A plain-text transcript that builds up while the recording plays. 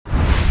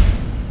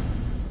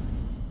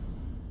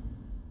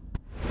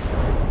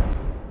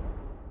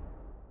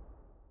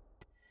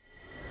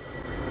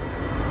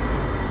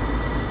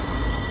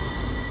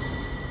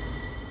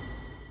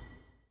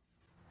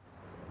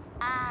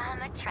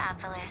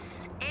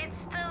metropolis. It's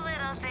the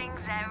little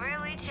things that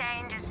really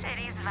change a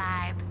city's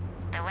vibe.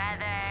 The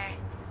weather,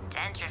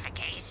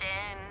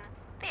 gentrification,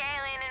 the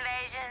alien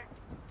invasion.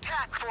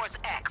 Task Force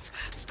X,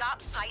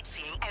 stop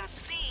sightseeing and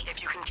see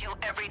if you can kill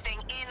everything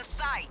in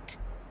sight.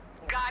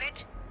 Got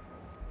it?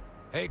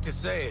 Hate to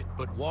say it,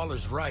 but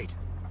Waller's right.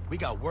 We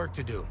got work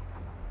to do.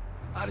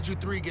 How did you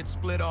three get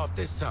split off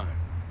this time?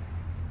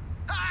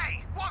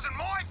 Hey! Wasn't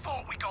my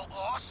fault we got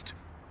lost.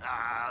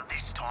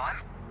 This time.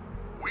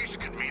 We should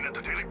get mean at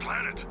the Daily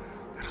Planet.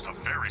 It is a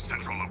very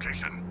central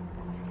location.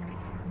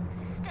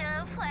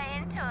 Still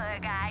playing tour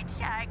guide,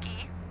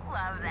 Sharky.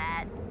 Love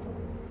that.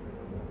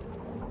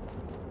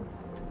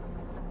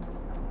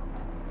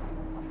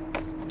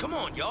 Come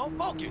on, y'all,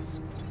 focus.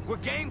 We're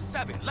game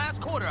 7,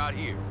 last quarter out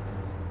here.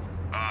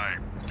 I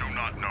do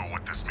not know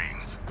what this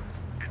means.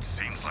 It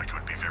seems like it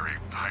would be very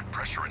high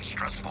pressure and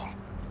stressful.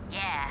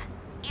 Yeah,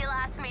 you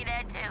lost me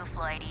there too,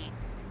 Floydie.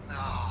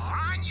 Oh,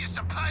 aren't you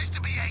supposed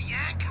to be a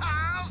Yank,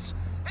 Harles?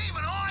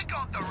 Even I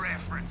got the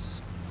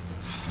reference.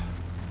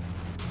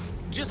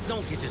 Just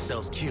don't get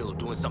yourselves killed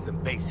doing something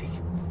basic.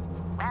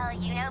 Well,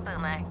 you know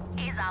Boomer.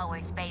 He's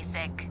always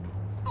basic.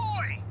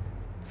 Oi!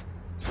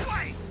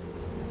 Wait!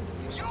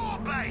 You're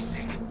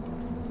basic!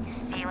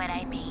 See what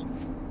I mean?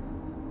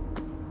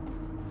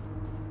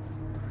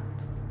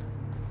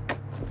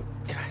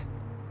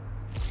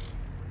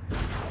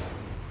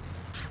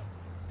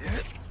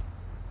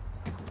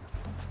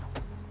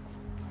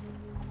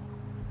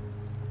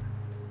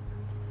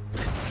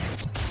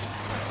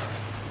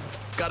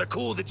 Gotta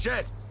cool the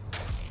jet.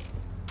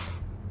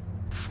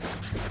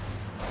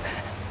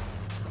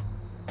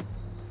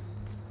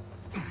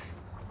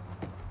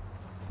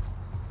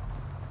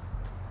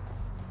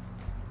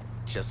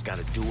 Just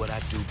gotta do what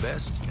I do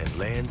best and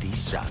land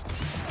these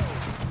shots.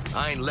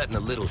 I ain't letting a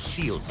little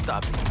shield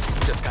stop me.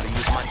 Just gotta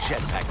use my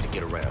jetpack to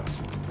get around.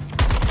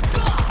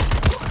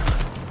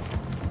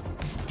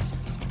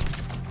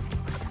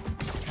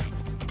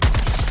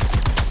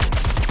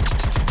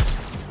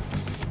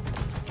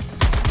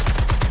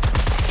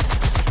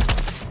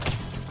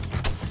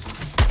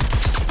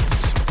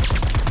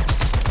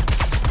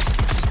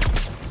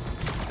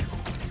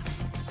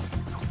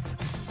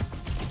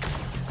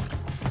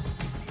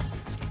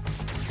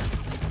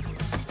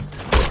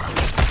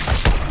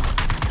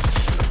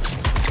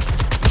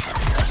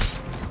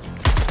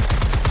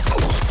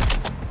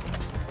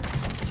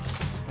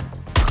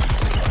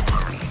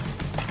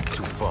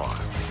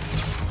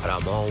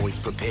 I'm always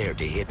prepared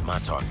to hit my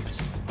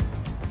targets.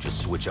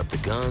 Just switch up the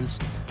guns,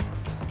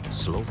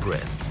 slow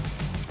breath,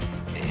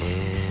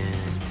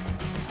 and...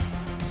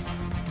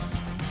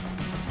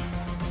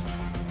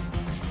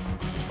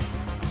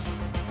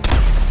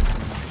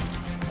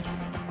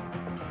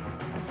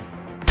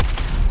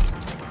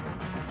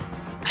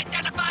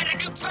 Identified a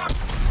new target!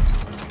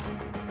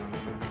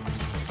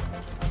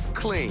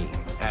 Clean,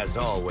 as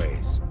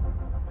always.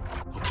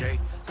 Okay,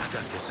 I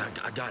got this,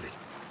 I got it.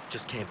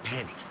 Just can't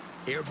panic.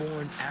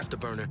 Airborne,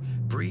 afterburner,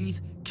 breathe,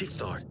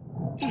 kickstart.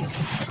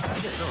 Easy.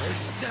 Yeah, no,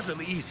 it's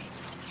definitely easy.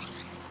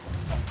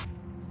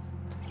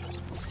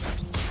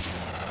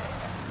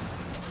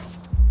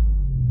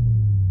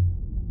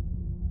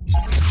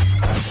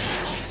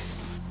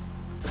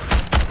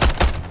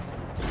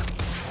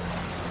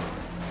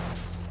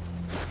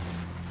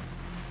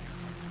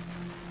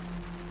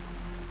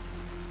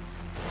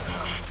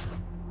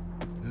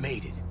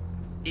 Made it.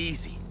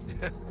 Easy.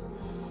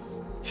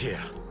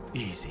 Yeah,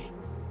 easy.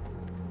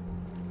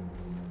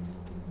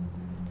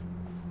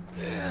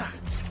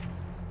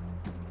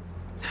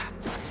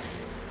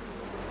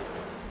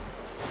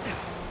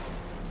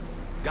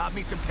 Got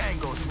me some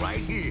tangos right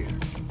here.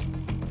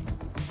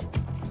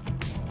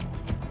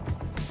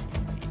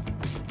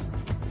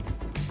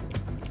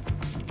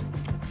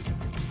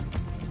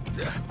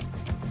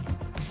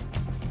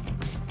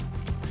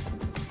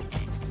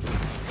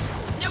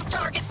 New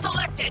target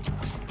selected!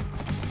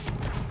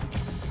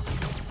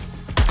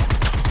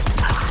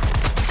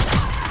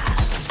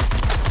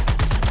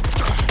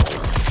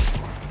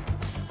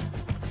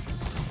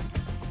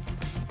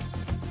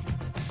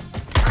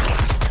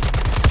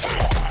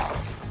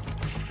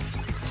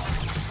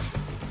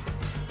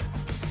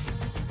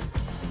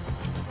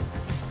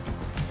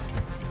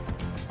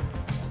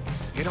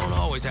 It don't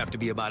always have to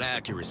be about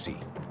accuracy,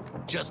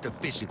 just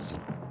efficiency.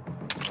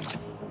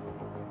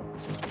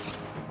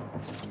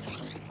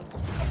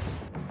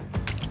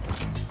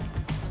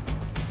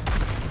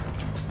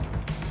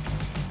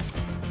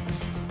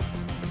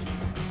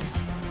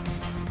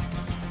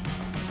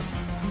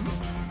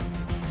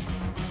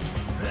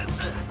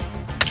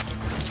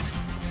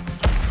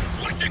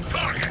 Switching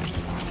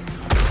targets!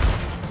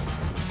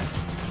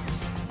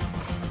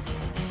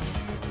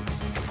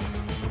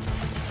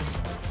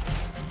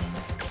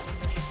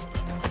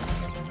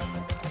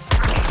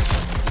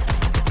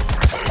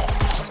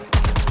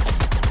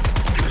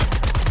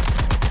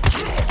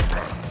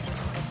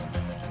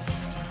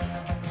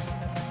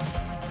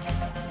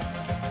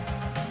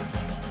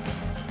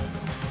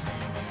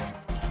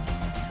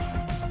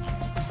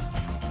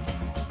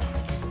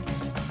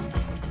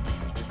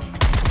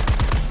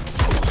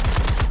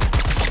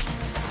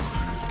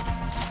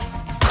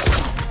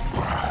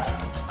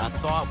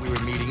 we were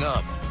meeting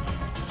up.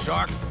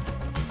 Shark?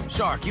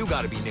 Shark, you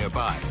gotta be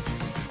nearby.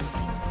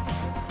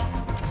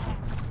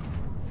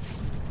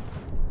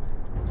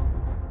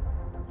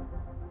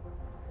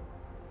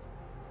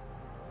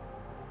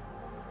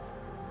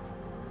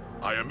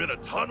 I am in a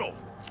tunnel.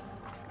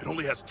 It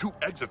only has 2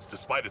 exits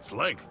despite its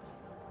length,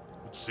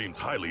 which seems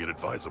highly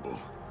inadvisable.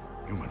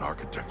 Human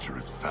architecture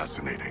is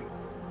fascinating.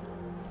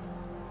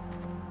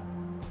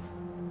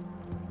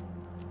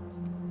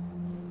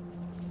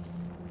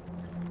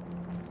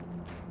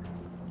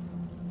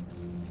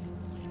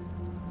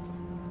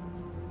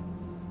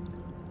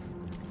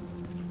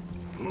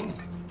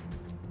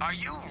 Are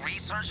you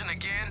researching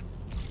again?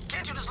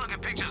 Can't you just look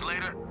at pictures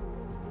later?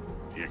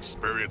 The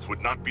experience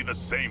would not be the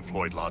same,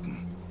 Floyd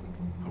Lawton.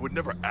 I would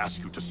never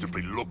ask you to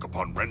simply look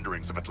upon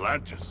renderings of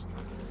Atlantis.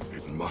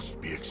 It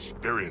must be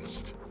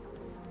experienced.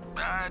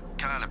 I'd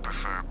kind of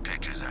prefer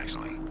pictures,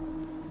 actually.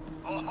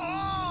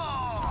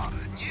 Oh,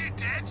 new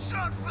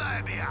Deadshot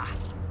phobia.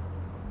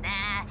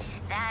 Nah,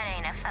 that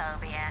ain't a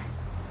phobia.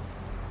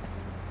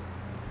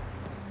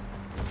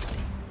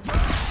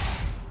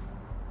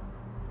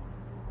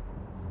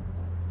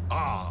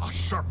 Ah, a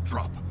sharp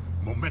drop.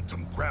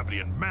 Momentum, gravity,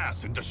 and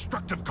mass in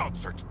destructive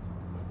concert.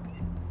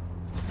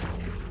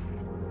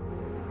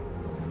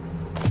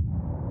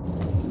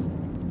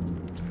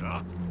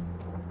 Ah.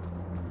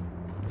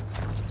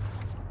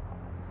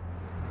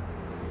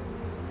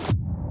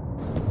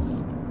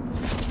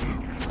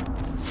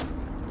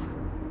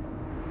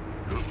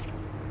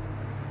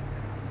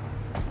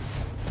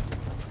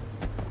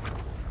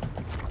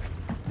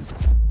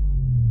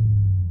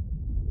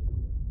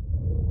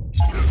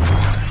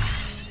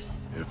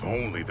 If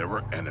only there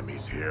were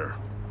enemies here.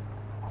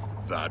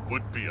 That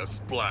would be a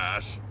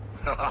splash.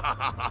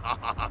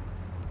 Oh,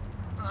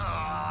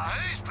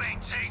 who's been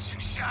teaching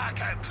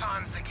Sharko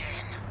puns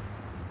again?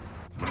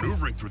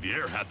 Maneuvering through the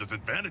air has its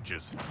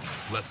advantages.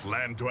 Less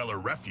land dweller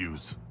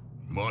refuse.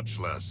 Much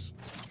less.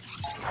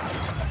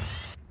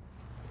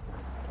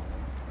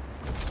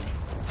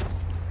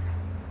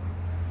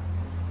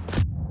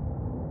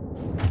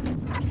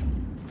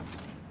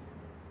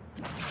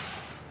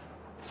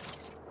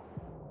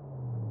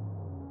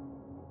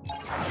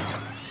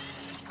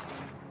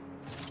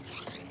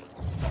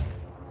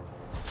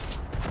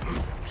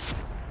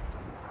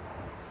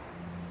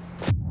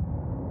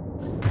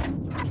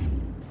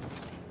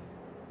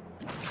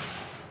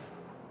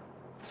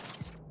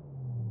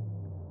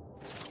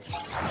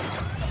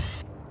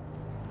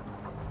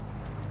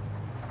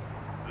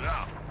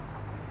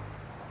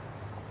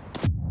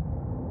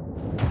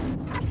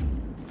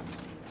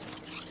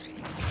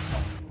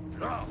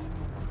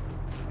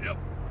 Yep.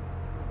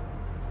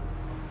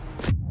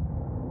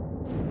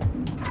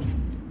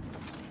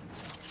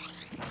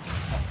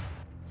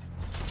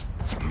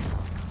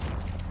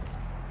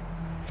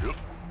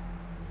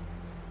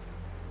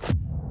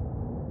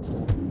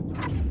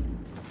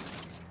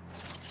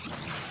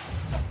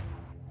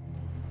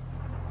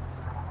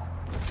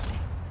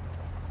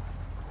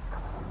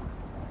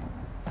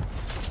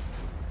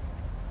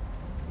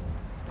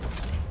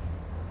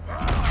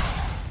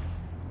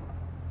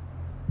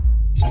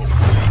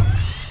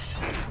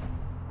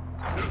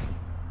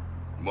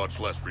 Much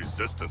less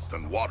resistance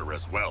than water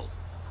as well.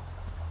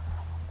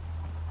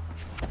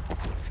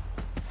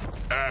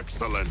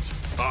 Excellent.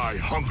 I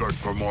hungered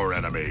for more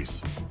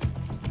enemies.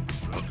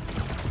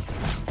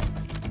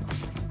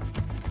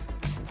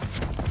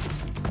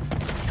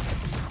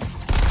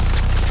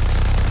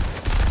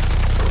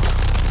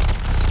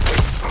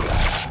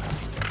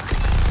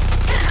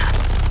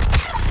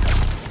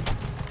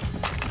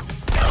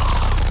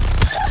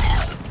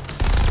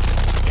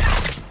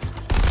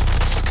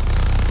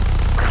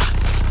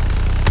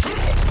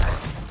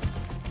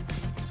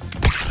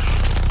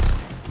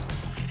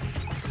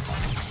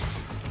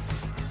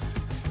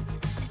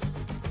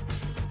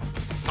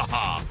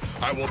 Haha!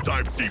 I will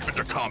dive deep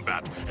into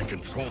combat and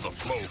control the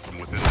flow from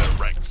within their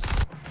ranks.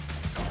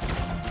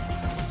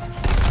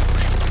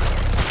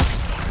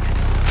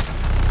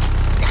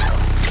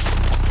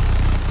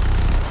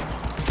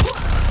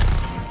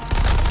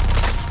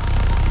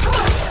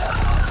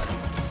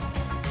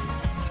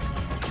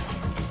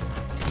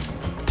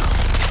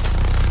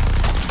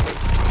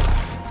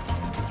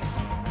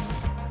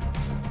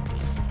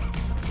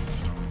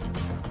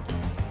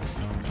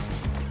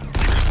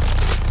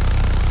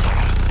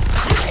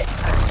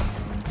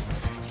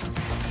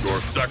 Your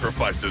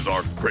sacrifices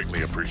are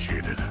greatly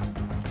appreciated.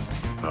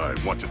 I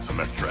wanted some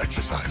extra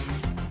exercise.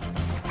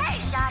 Hey,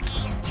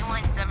 Shocky, you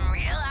want some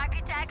real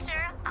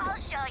architecture? I'll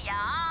show you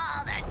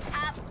all the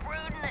tough,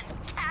 brooding,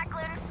 and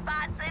cackling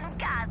spots in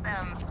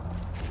Gotham.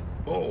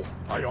 Oh,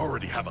 I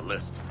already have a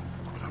list,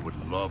 but I would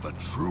love a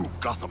true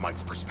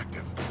Gothamite's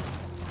perspective.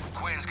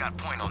 Quinn's got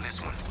point on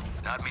this one.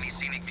 Not many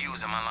scenic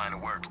views in my line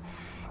of work.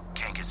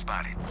 Can't get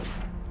spotted.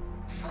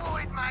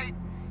 Floyd, mate,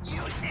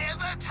 you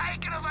ever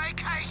taken a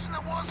vacation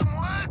that wasn't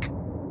work?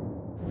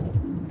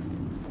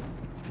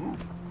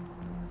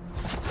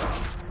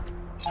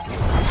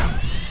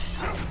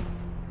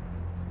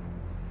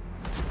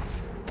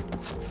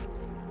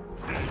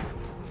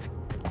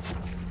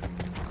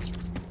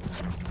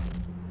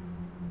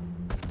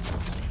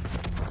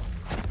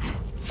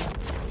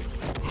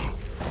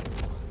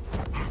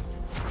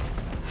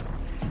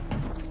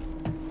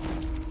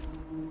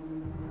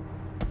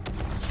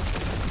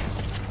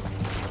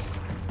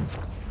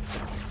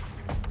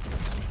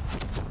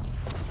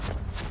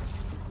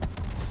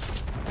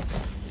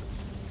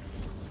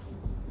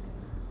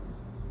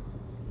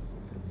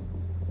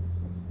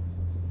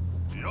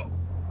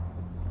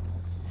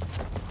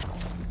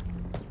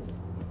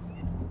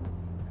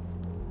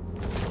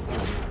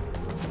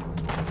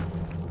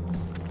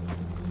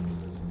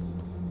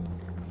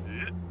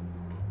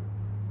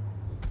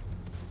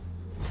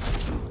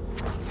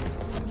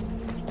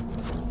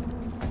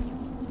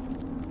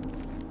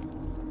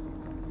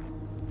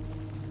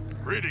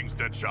 Greetings,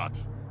 Deadshot.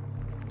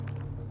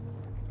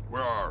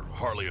 Where are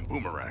Harley and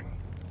Boomerang?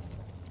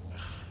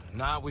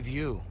 Not with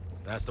you.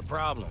 That's the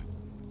problem.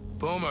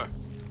 Boomer,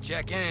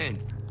 check in.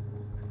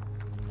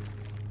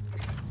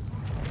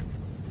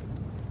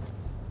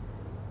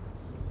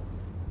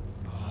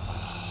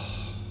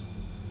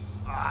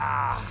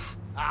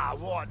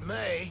 What,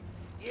 me?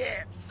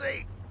 Yeah,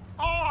 see,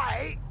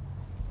 I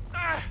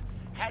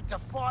had to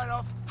fight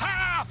off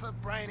half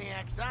of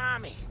Brainiac's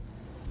army.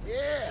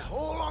 Yeah,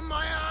 all on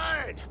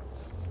my own.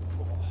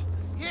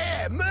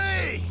 Yeah,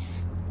 me!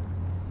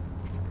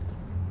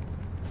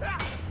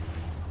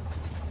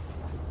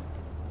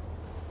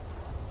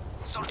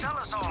 So tell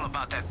us all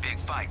about that big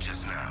fight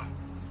just now.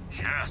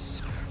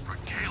 Yes,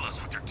 regale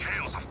us with your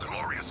tales of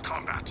glorious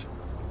combat.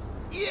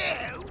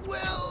 Yeah,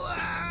 well,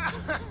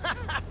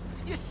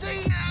 you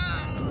see,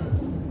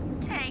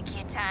 Take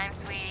your time,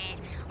 sweetie.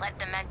 Let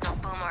the mental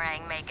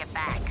boomerang make it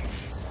back.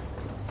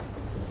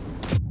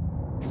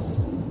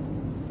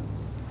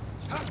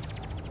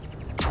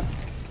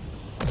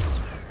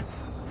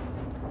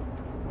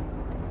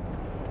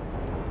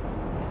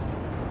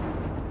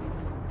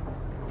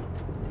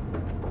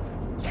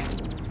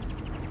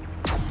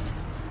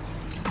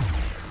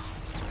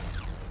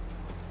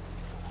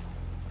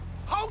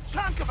 whole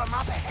chunk of them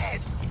up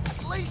ahead.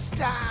 At least,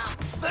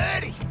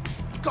 30.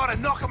 Gotta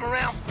knock them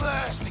around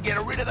first to get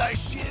rid of those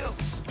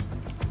shields.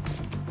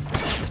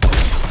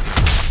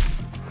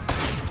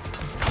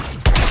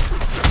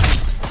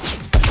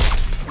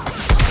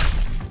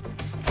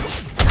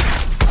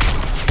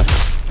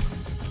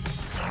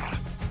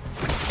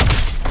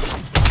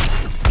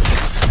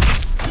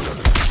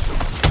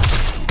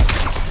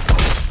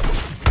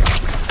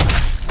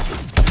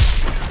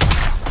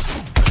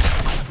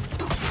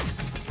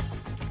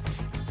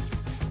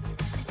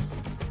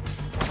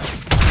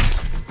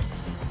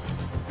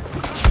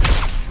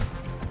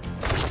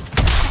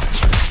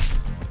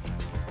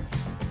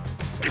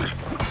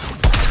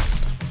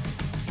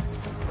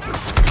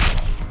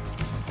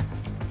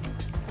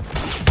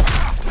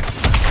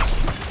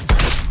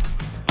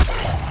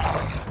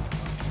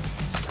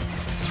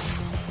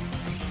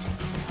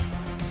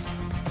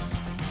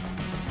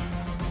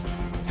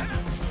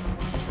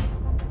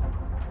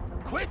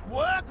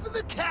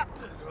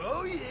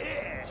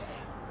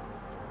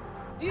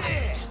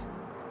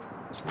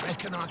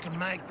 Reckon I can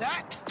make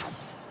that.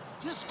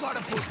 Just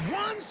gotta put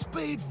one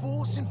speed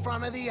force in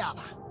front of the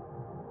other.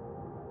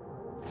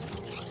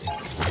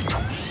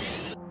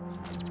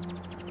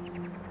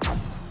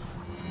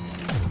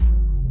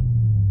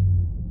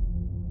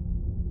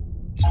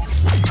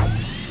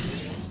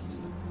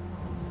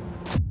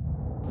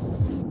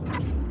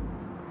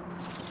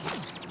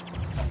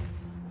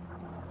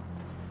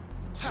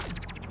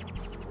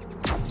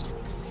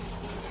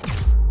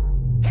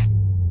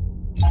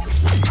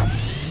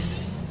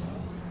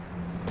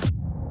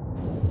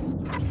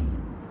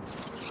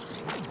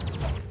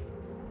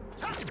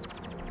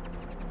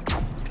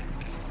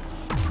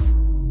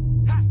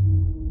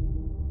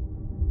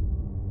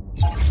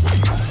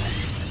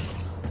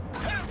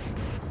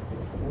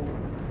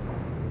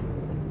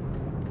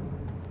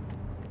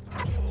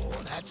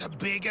 That's a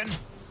big one.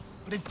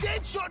 But if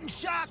Deadshot and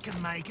Shark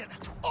can make it,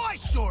 I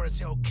sure as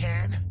hell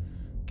can.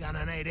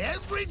 Gonna need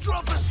every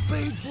drop of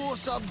speed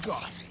force I've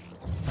got.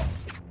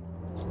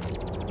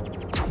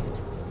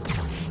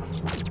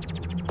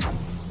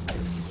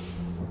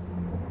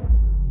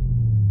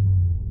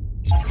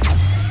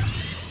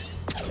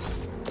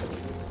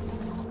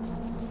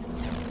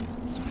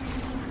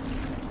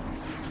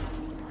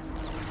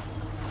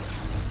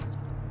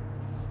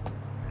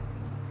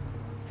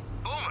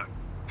 Boomer,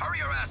 hurry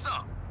your ass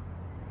up.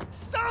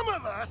 Some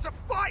of us are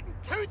fighting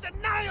tooth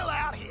and nail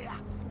out here.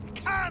 You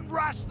can't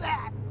rush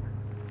that.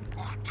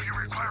 Do you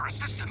require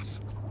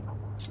assistance?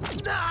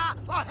 Nah,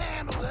 I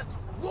handled it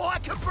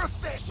like a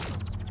professional.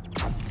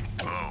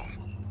 Oh,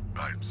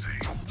 I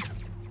see.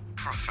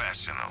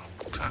 Professional.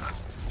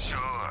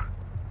 Sure.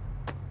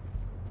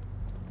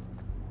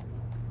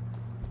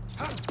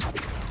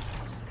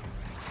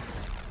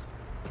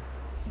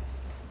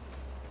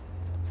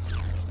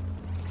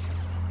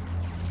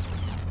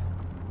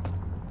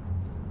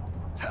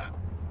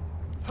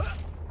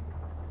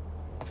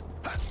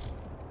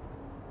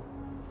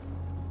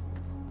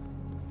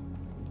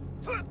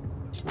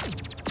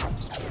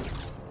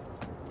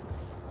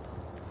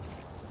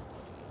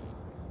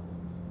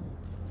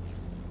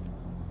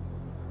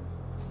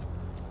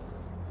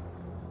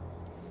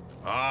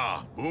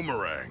 Ah,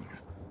 Boomerang.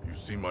 You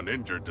seem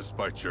uninjured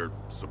despite your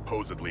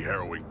supposedly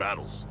harrowing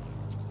battles.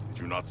 Did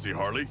you not see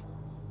Harley?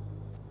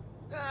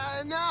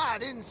 No, I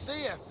didn't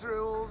see her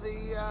through all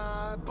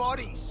the,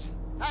 bodies.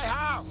 Hey,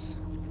 House,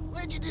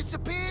 where'd you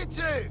disappear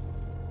to?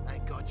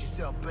 Ain't got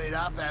yourself beat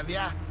up, have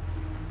ya?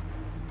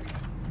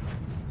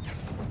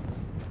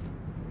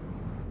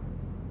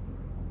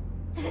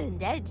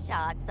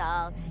 Deadshot's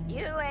all.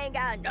 You ain't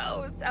got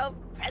no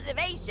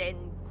self-preservation,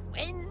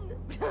 Quinn.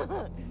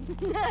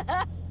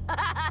 I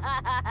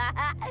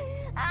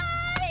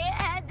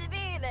had to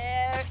be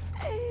there.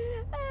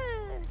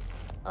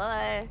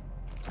 Or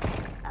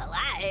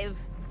alive.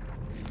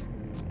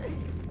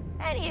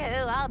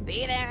 Anywho, I'll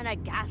be there in a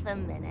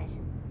Gotham minute.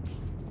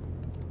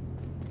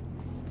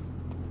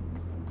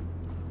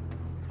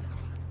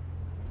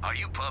 Are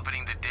you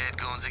puppeting the dead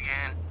goons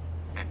again?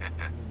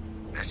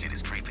 That shit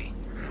is creepy.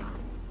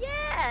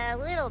 Yeah, a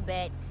little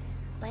bit.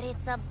 But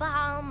it's a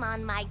balm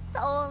on my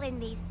soul in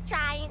these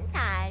trying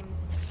times.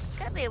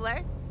 Could be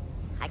worse.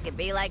 I could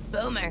be like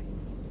Boomer.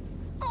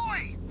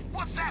 Oi!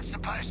 What's that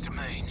supposed to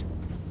mean?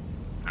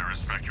 There is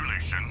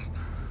speculation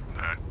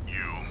that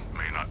you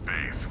may not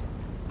bathe,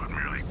 but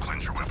merely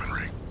cleanse your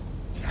weaponry.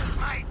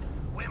 Mate,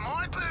 where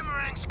my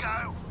boomerangs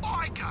go,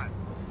 I go.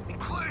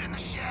 Including the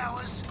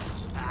showers,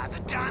 the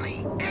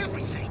dunny,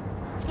 everything.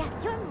 Yeah,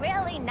 you're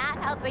really not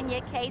helping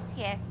your case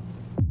here.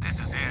 This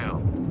is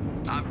hell.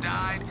 I've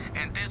died,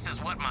 and this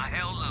is what my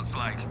hell looks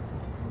like.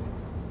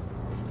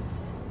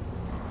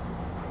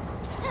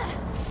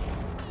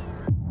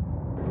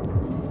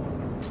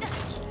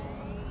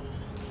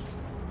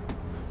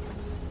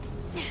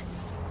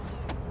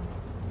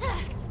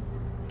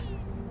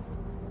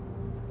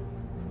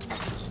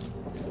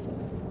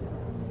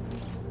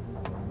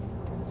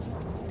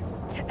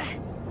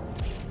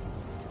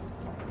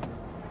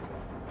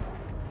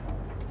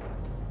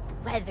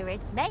 Whether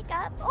it's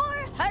makeup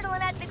or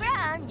hurtling at the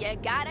ground, you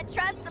gotta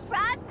trust the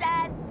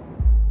process.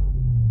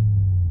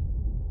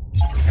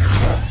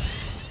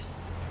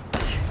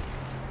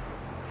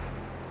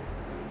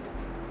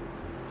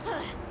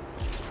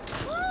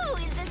 Ooh,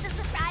 is this a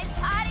surprise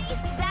party?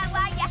 Is that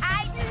why you're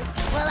hiding?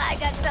 Well, I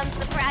got some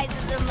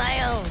surprises of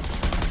my own.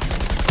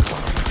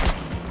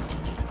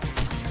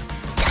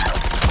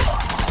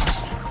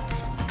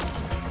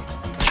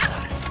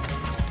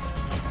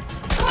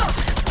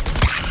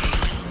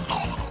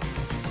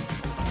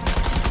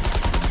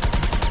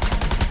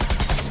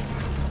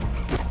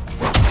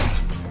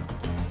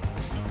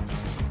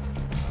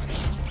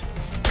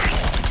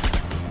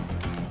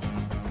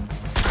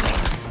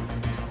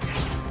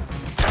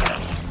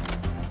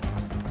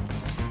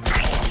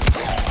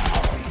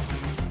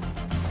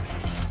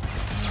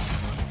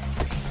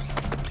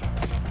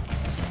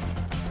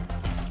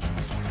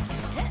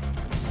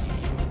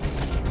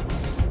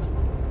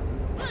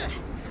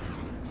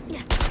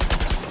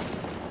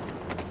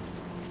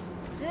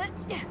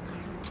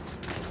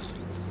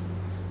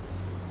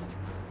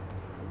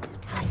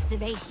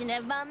 Conservation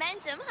of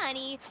momentum,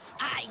 honey.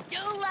 I do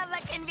love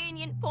a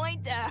convenient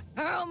point to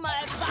hurl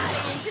my body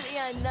into the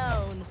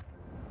unknown.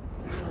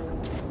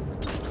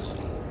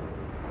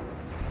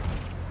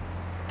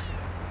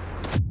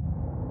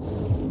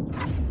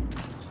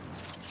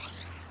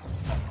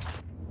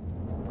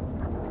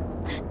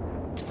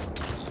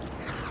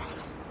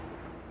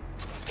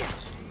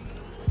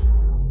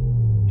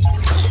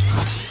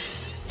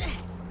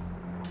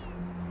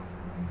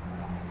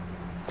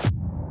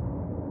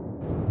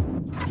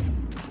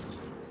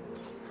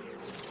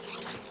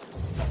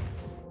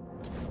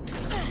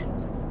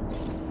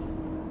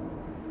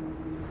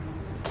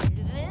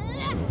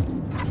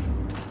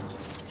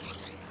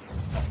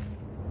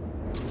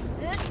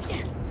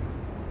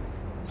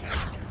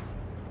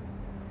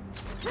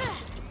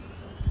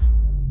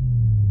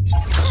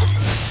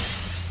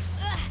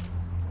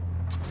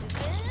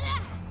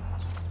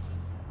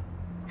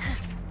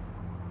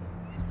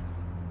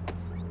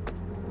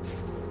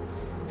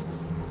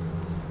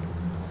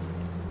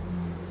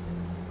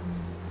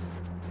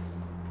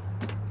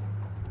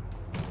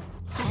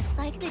 Just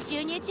like the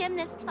junior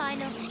gymnast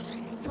finals.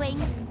 Swing,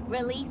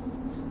 release,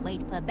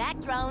 wait for back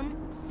drone,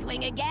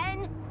 swing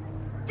again,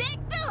 stick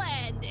the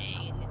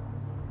landing.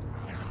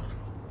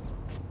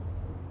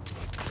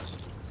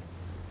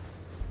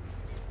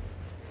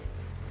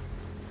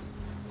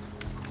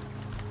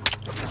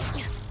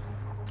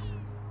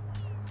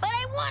 But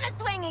I want to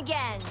swing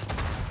again.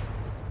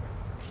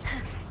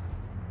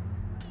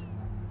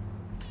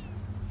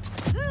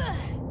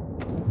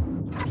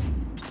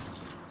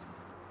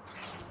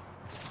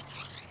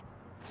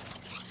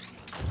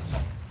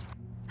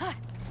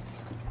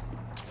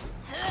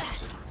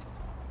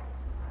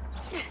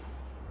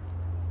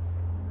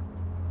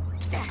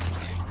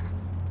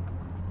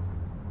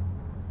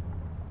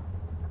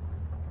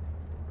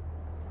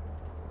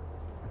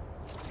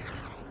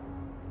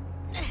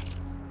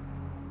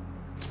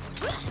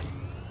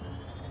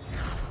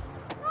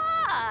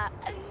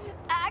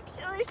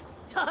 Actually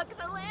stuck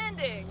the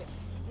landing.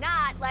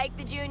 Not like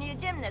the junior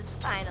gymnast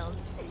finals.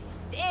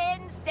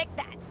 Didn't stick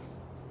that.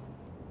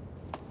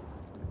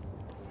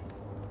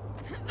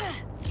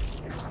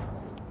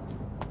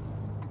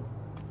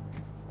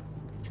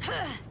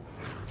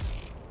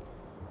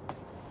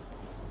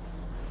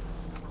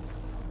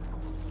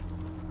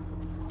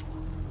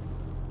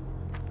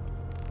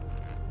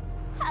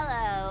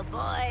 Hello,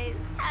 boys.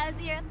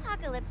 How's your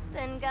apocalypse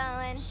been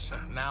going?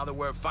 Now that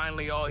we're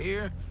finally all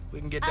here, we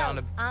can get down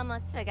to...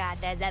 almost forgot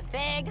there's a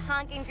big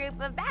honking group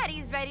of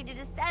baddies ready to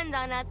descend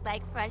on us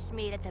like fresh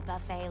meat at the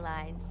buffet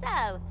line.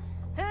 So,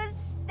 who's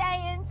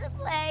staying to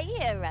play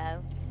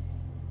hero?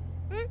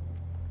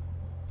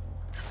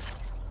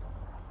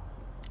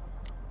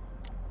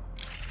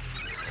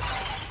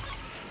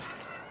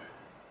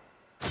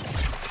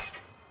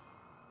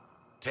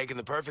 Taking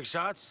the perfect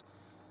shots?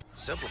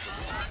 Simple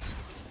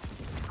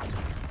for me.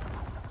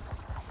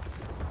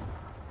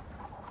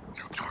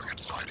 New target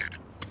sighted.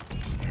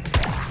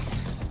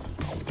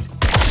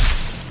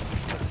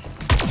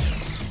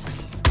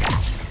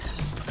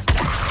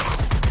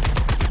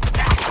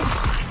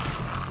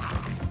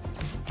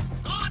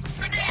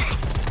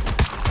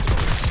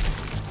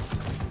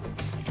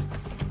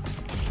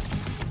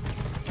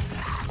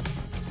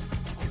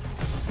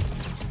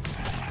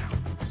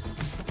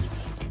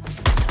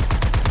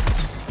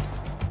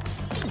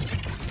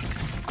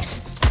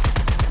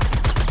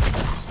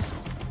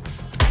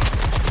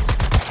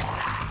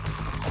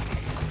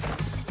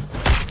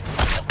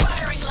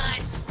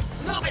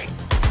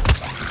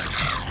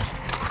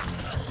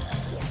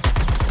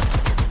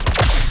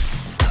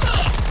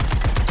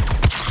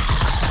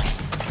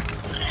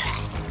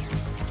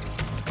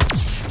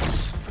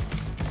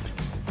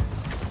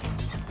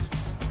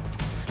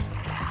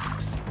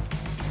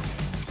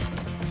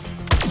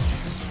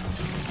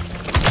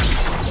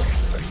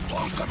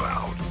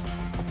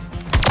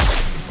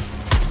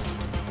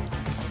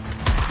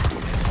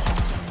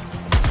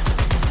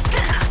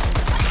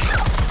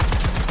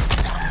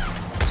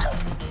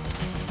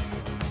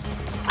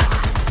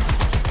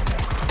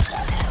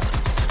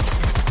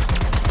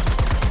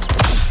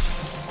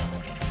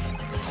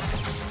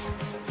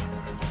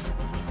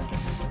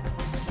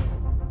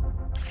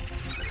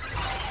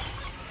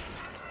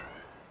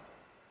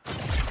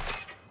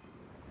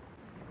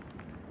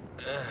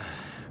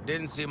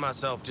 Didn't see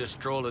myself just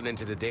strolling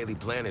into the Daily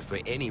Planet for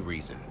any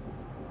reason.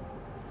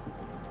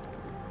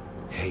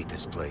 Hate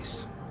this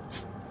place.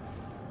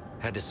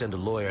 Had to send a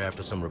lawyer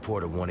after some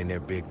reporter wanting their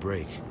big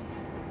break.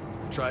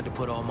 Tried to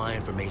put all my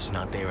information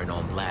out there and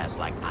on blast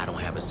like I don't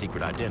have a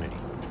secret identity.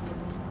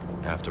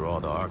 After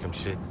all the Arkham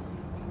shit,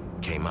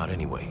 came out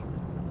anyway.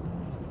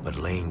 But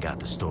Lane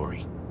got the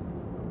story.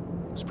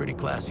 Was pretty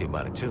classy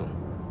about it too.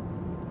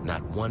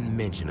 Not one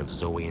mention of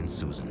Zoe and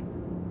Susan.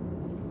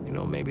 You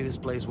know, maybe this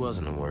place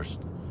wasn't the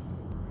worst.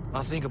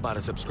 I'll think about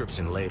a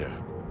subscription later.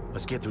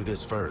 Let's get through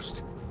this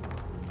first.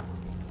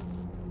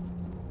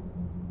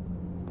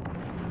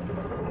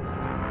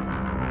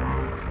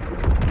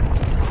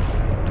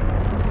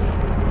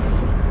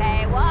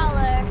 Hey,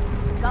 Waller.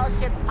 Skull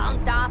ship's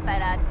pumped off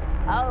at us.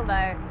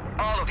 Over.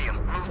 All of you,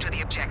 move to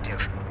the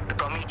objective. The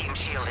Prometheum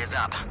shield is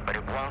up, but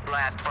it won't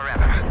last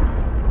forever.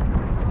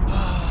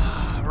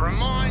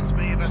 Reminds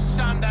me of a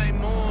Sunday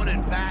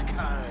morning back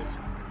home.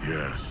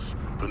 Yes,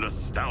 the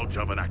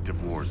nostalgia of an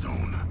active war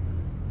zone.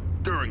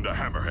 During the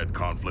Hammerhead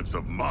conflicts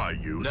of my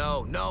youth...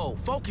 No,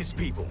 focus,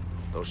 people.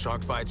 Those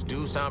shark fights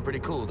do sound pretty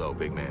cool, though,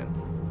 big man.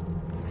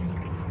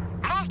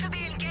 Move to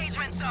the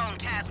engagement zone,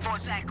 Task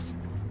Force X.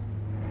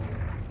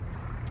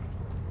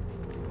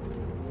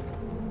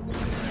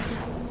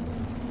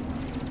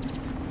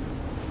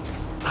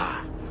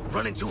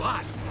 Running too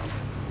hot.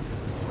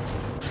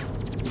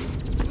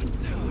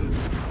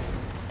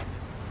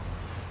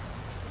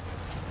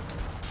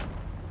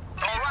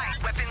 All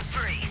right, weapons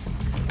free.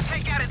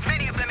 Take out as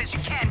many of them as you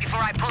can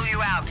before I pull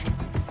you out.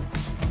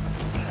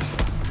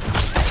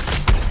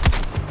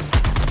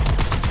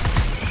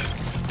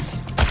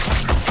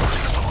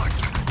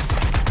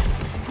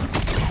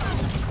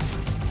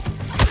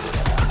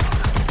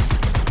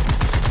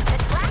 The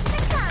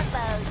classic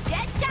combo,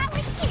 jet shot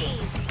with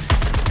cheese.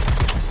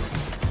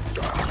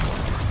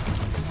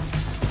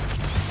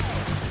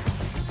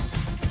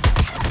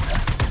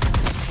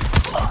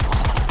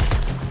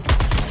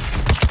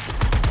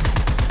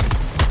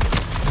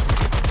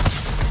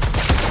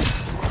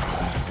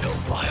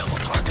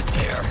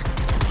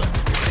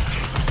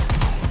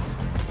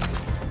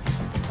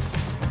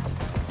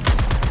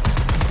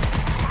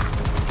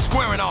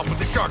 Squaring off with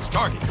the shark's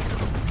target.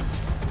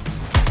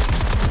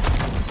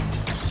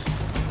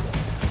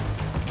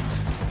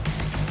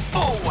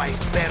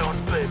 Always bet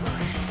on Boomer.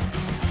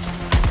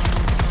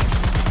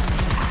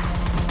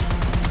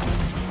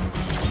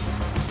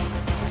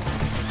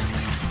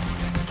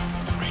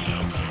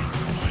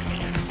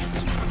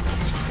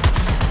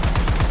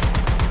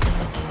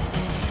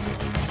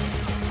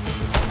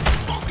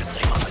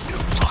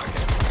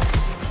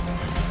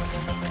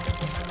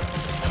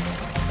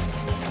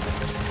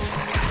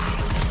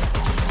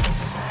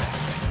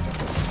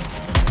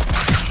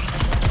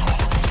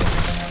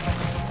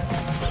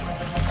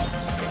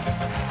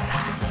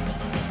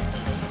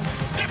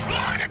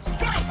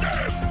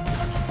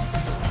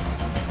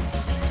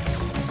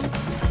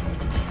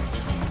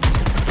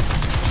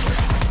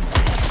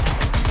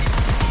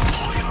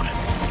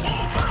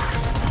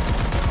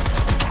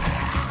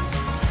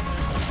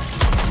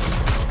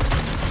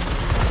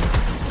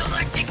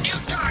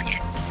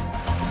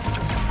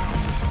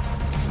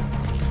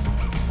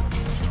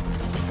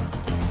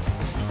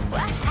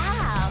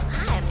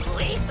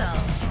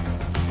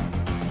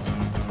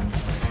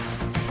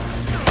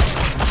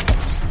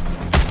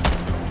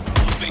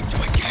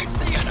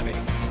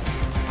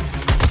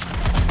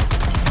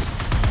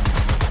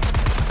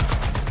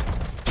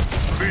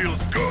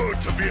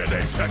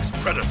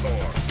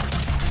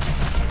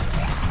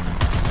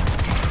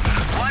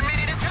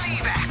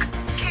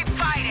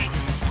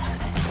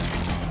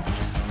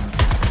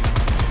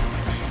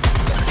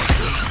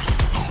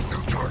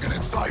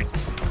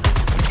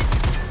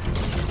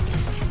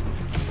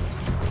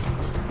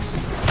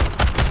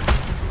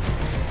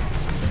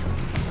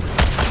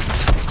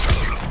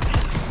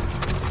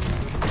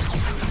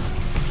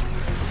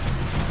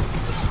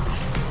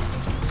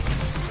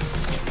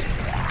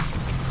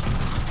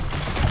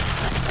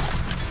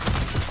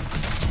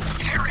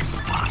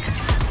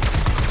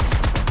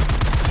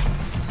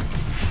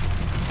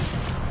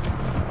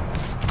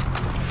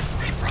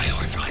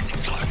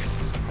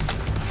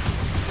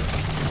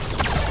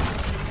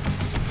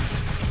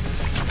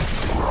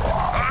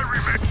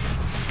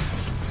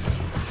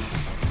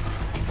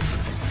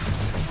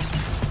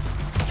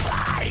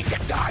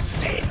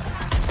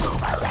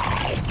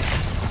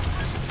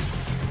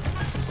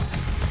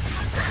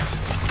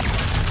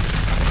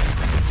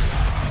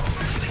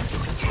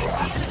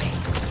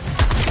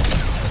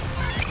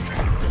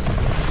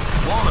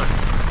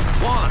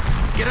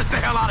 Get us the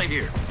hell out of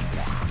here!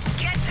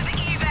 Get to the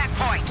evac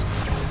point!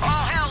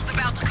 All hell's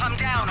about to come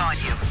down on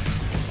you.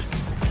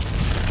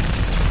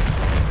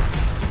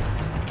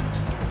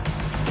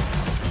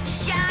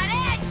 Shot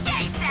and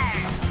chaser!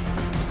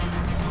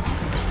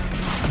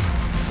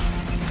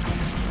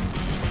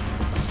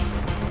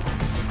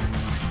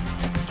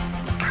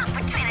 Caught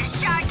between a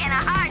shark and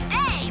a hard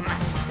dame!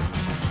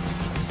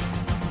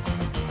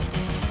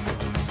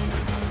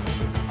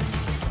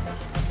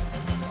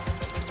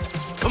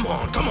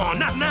 Come on,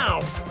 not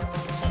now!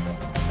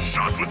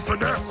 Shot with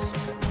finesse!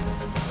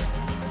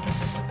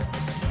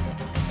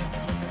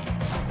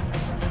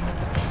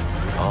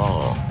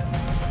 Oh,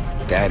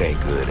 that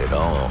ain't good at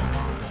all.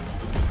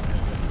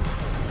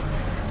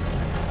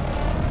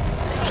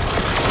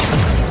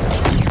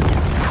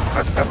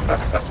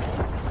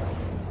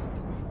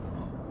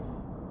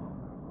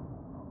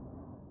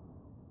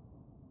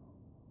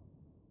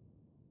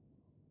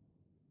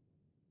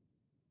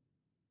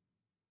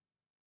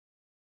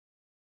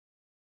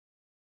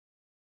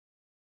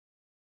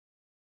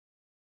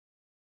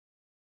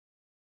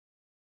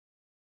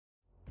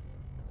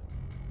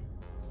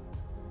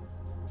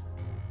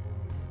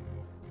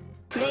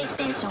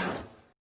 PlayStation